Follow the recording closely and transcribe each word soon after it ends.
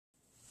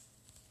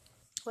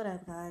What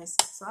up, guys?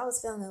 So I was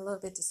feeling a little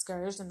bit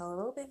discouraged and a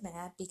little bit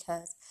mad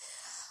because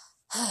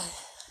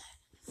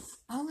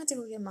I went to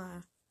go get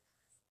my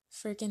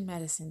freaking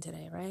medicine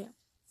today, right?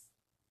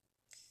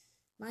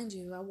 Mind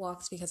you, I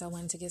walked because I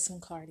wanted to get some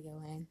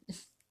cardio in.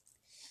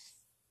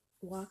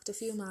 Walked a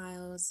few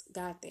miles,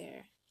 got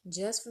there.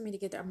 Just for me to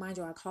get there, mind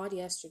you, I called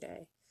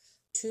yesterday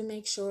to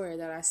make sure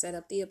that I set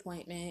up the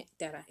appointment,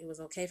 that it was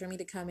okay for me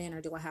to come in,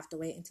 or do I have to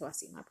wait until I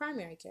see my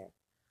primary care?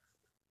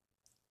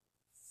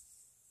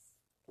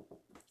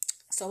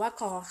 So I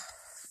call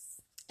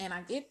and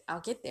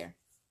I'll get there.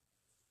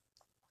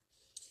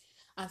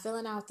 I'm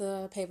filling out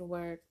the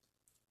paperwork.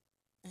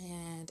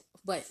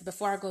 But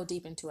before I go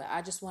deep into it,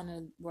 I just want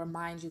to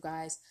remind you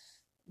guys,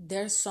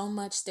 there's so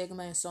much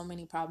stigma and so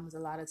many problems a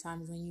lot of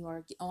times when you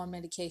are on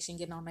medication,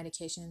 getting on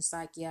medication,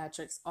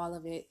 psychiatrics, all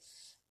of it.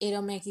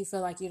 It'll make you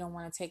feel like you don't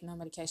want to take no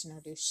medication or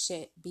do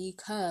shit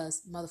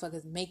because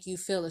motherfuckers make you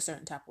feel a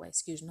certain type of way,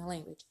 excuse my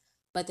language.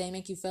 But they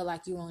make you feel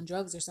like you're on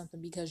drugs or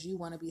something because you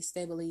want to be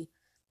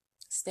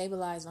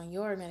stabilized on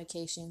your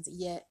medications,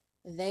 yet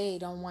they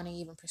don't want to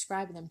even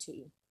prescribe them to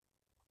you.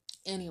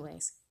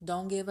 Anyways,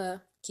 don't give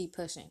up, keep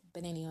pushing.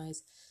 But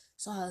anyways,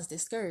 so I was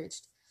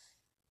discouraged.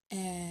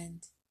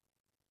 And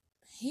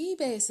he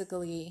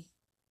basically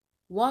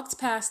walked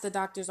past the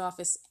doctor's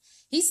office.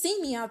 He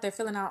seen me out there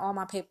filling out all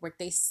my paperwork.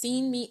 They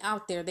seen me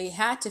out there. They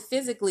had to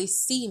physically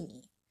see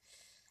me.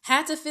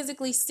 Had to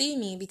physically see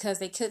me because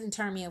they couldn't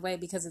turn me away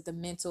because of the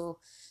mental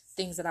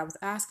things that I was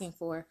asking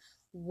for.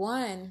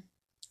 One,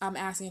 I'm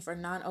asking for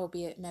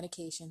non-opiate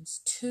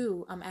medications.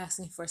 Two, I'm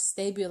asking for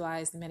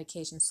stabilized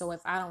medications. So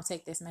if I don't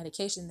take this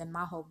medication, then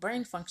my whole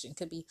brain function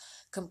could be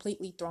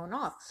completely thrown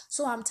off.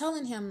 So I'm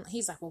telling him,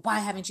 he's like, well, why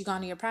haven't you gone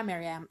to your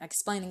primary? I'm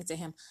explaining to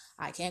him,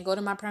 I can't go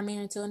to my primary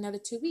until another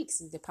 2 weeks.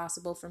 Is it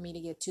possible for me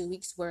to get 2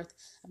 weeks worth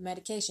of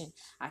medication?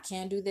 I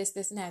can't do this,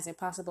 and that. Is it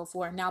possible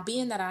for, now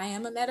being that I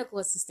am a medical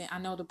assistant, I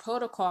know the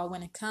protocol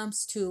when it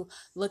comes to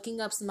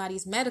looking up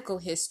somebody's medical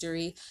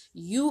history.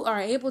 You are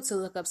able to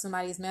look up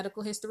somebody's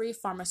medical history,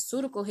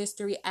 pharmaceutical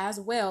history as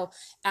well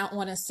out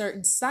on a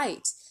certain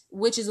site,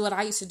 which is what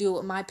I used to do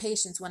with my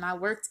patients when I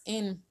worked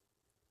in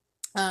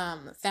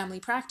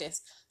family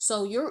practice.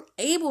 So you're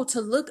able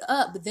to look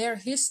up their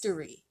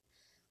history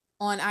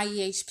on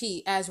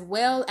IEHP as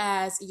well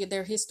as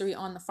their history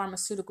on the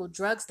pharmaceutical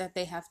drugs that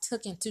they have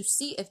taken to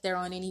see if they're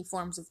on any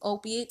forms of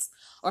opiates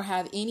or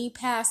have any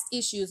past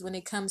issues when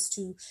it comes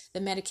to the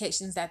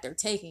medications that they're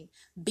taking.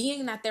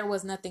 Being that there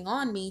was nothing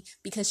on me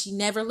because she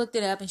never looked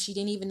it up and she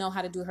didn't even know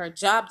how to do her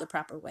job the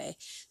proper way.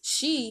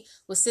 She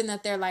was sitting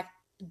up there like,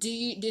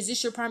 is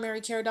this your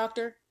primary care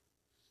doctor?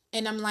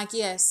 And I'm like,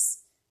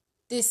 yes,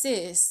 this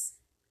is.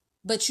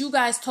 But you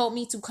guys told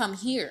me to come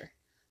here.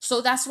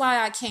 So that's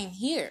why I came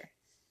here.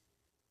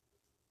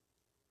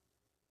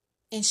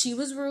 And she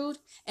was rude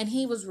and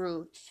he was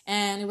rude.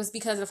 And it was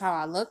because of how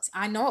I looked.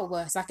 I know it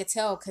was. I could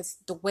tell because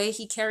the way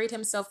he carried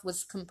himself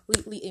was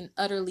completely and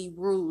utterly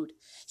rude.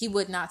 He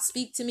would not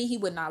speak to me. He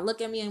would not look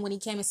at me. And when he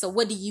came in, so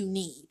what do you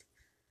need?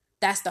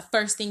 That's the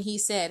first thing he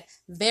said.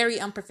 Very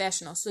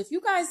unprofessional. So if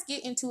you guys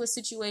get into a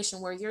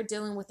situation where you're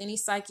dealing with any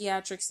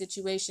psychiatric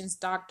situations,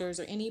 doctors,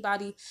 or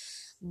anybody,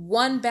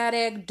 one bad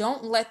egg,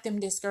 don't let them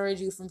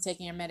discourage you from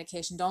taking your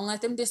medication. Don't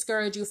let them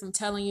discourage you from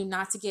telling you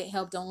not to get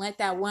help. Don't let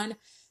that one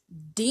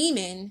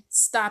demon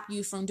stop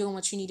you from doing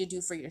what you need to do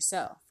for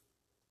yourself.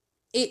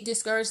 It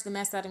discouraged the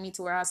mess out of me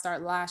to where I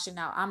start lashing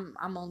out.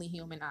 I'm only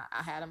human.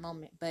 I had a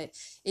moment, but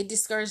it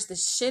discouraged the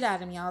shit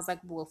out of me. I was like,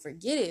 well,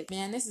 forget it,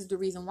 man. This is the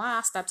reason why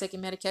I stopped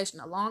taking medication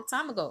a long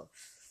time ago.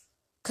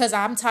 Because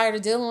I'm tired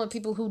of dealing with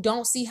people who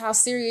don't see how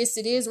serious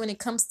it is when it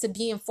comes to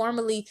being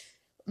formally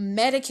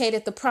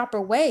medicated the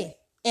proper way.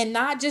 And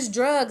not just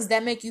drugs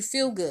that make you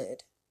feel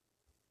good.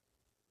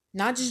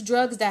 Not just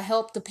drugs that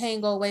help the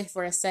pain go away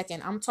for a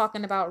second. I'm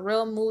talking about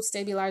real mood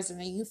stabilizers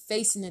and you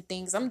facing the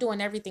things. I'm doing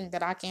everything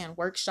that I can,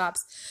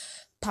 workshops,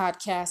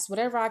 podcasts,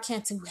 whatever I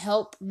can to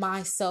help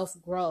myself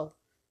grow.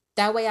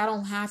 That way I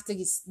don't have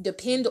to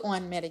depend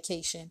on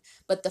medication.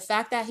 But the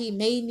fact that he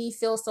made me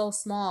feel so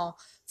small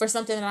for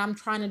something that I'm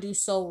trying to do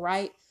so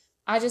right,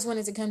 I just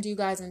wanted to come to you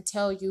guys and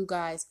tell you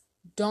guys,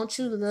 don't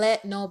you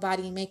let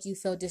nobody make you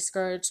feel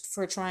discouraged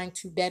for trying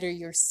to better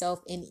yourself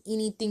in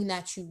anything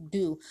that you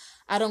do.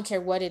 I don't care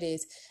what it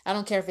is. I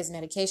don't care if it's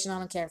medication. I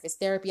don't care if it's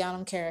therapy. I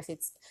don't care if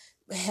it's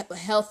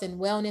health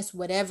and wellness,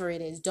 whatever it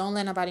is. Don't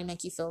let nobody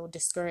make you feel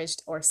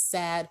discouraged or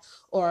sad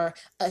or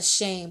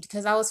ashamed,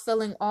 because I was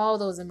feeling all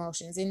those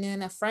emotions. And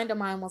then a friend of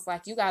mine was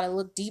like, you got to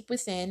look deep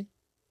within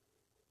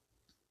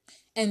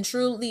and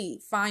truly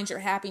find your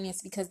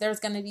happiness, because there's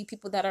going to be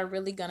people that are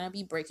really going to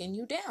be breaking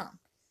you down.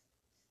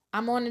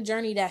 I'm on a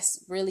journey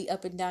that's really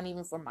up and down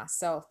even for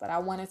myself, but I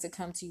wanted to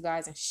come to you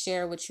guys and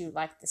share with you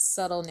like the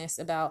subtleness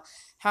about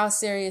how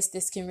serious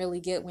this can really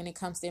get when it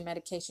comes to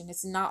medication.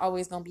 It's not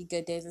always going to be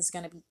good days. It's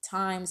going to be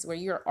times where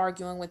you're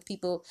arguing with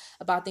people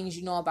about things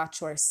you know about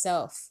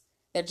yourself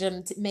that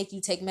just make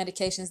you take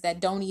medications that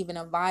don't even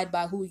abide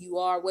by who you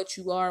are, what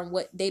you are, and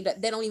what they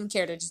don't even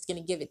care. They're just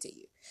going to give it to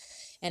you.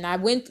 And I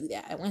went through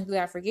that. I went through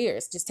that for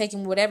years, just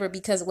taking whatever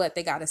because what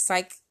they got a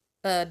psych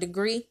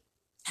degree,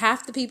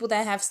 half the people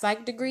that have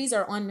psych degrees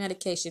are on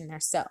medication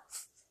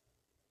themselves.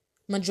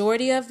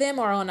 Majority of them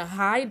are on a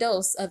high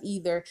dose of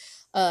either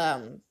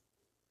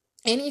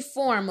any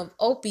form of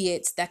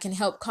opiates that can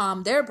help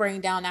calm their brain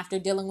down after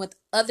dealing with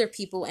other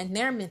people and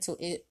their mental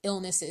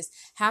illnesses.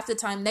 Half the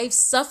time they've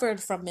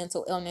suffered from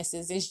mental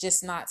illnesses. It's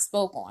just not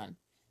spoke on.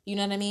 You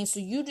know what I mean?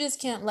 So you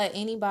just can't let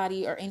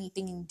anybody or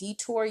anything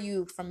detour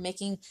you from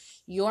making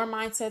your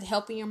mindset,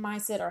 helping your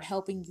mindset, or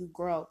helping you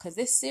grow. Because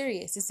it's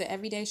serious. It's an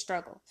everyday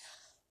struggle.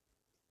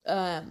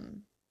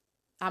 I'm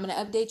going to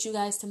update you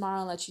guys tomorrow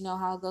and let you know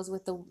how it goes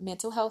with the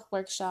mental health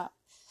workshop.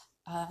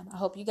 I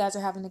hope you guys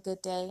are having a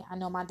good day. I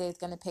know my day is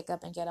going to pick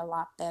up and get a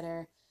lot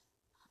better.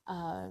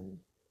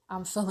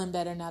 I'm feeling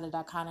better now that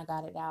I kind of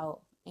got it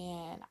out.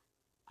 And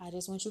I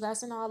just want you guys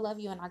to know I love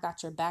you and I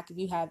got your back. If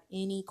you have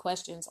any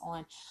questions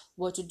on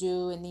what to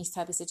do in these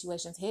type of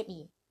situations, hit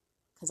me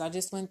because I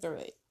just went through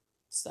it.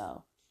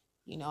 So,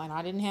 and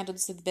I didn't handle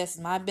this to the best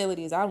of my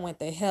abilities. I went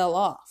the hell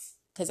off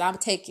because I'm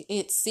taking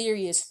it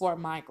serious for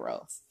my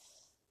growth.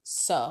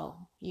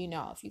 So,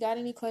 if you got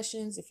any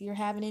questions, if you're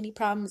having any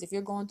problems, if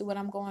you're going through what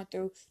I'm going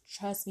through,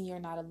 trust me, you're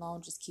not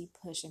alone. Just keep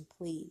pushing,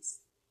 please.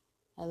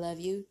 I love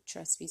you.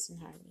 Trust, peace, and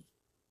harmony.